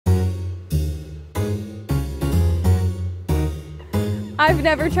I've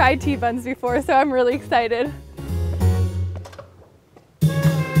never tried tea buns before, so I'm really excited.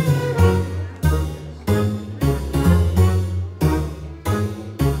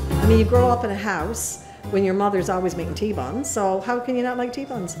 I mean, you grow up in a house when your mother's always making tea buns, so how can you not like tea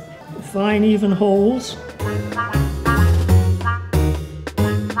buns? Fine, even holes.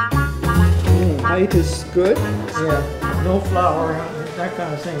 Height is good. Yeah, no flour, that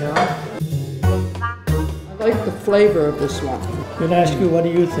kind of thing, you know? I like the flavor of this one. Could ask you, what do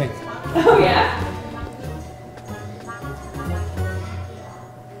you think? Oh yeah?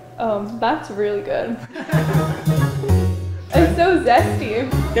 That's really good. It's so zesty.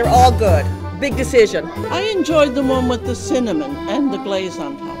 They're all good. Big decision. I enjoyed the one with the cinnamon and the glaze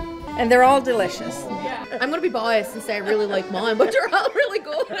on top. And they're all delicious. I'm going to be biased and say I really like mine, but they're all really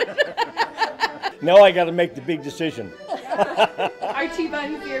good. Now I got to make the big decision. Are tea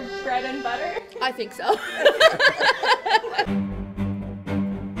buns your bread and butter? I think so.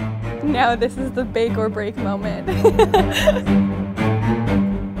 Now this is the bake or break moment.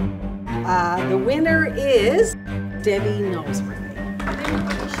 The winner is Debbie Noseworthy.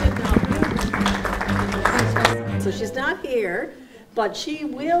 So she's not here, but she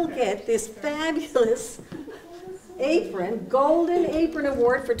will get this fabulous apron, Golden Apron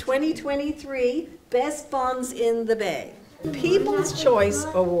Award for 2023, Best Buns in the Bay. People's Choice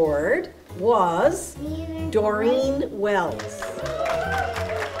Award was Doreen Wells.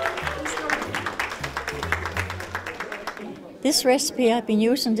 This recipe, I've been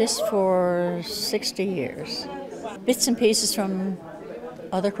using this for 60 years. Bits and pieces from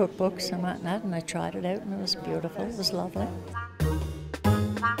other cookbooks and whatnot, and I tried it out and it was beautiful, it was lovely.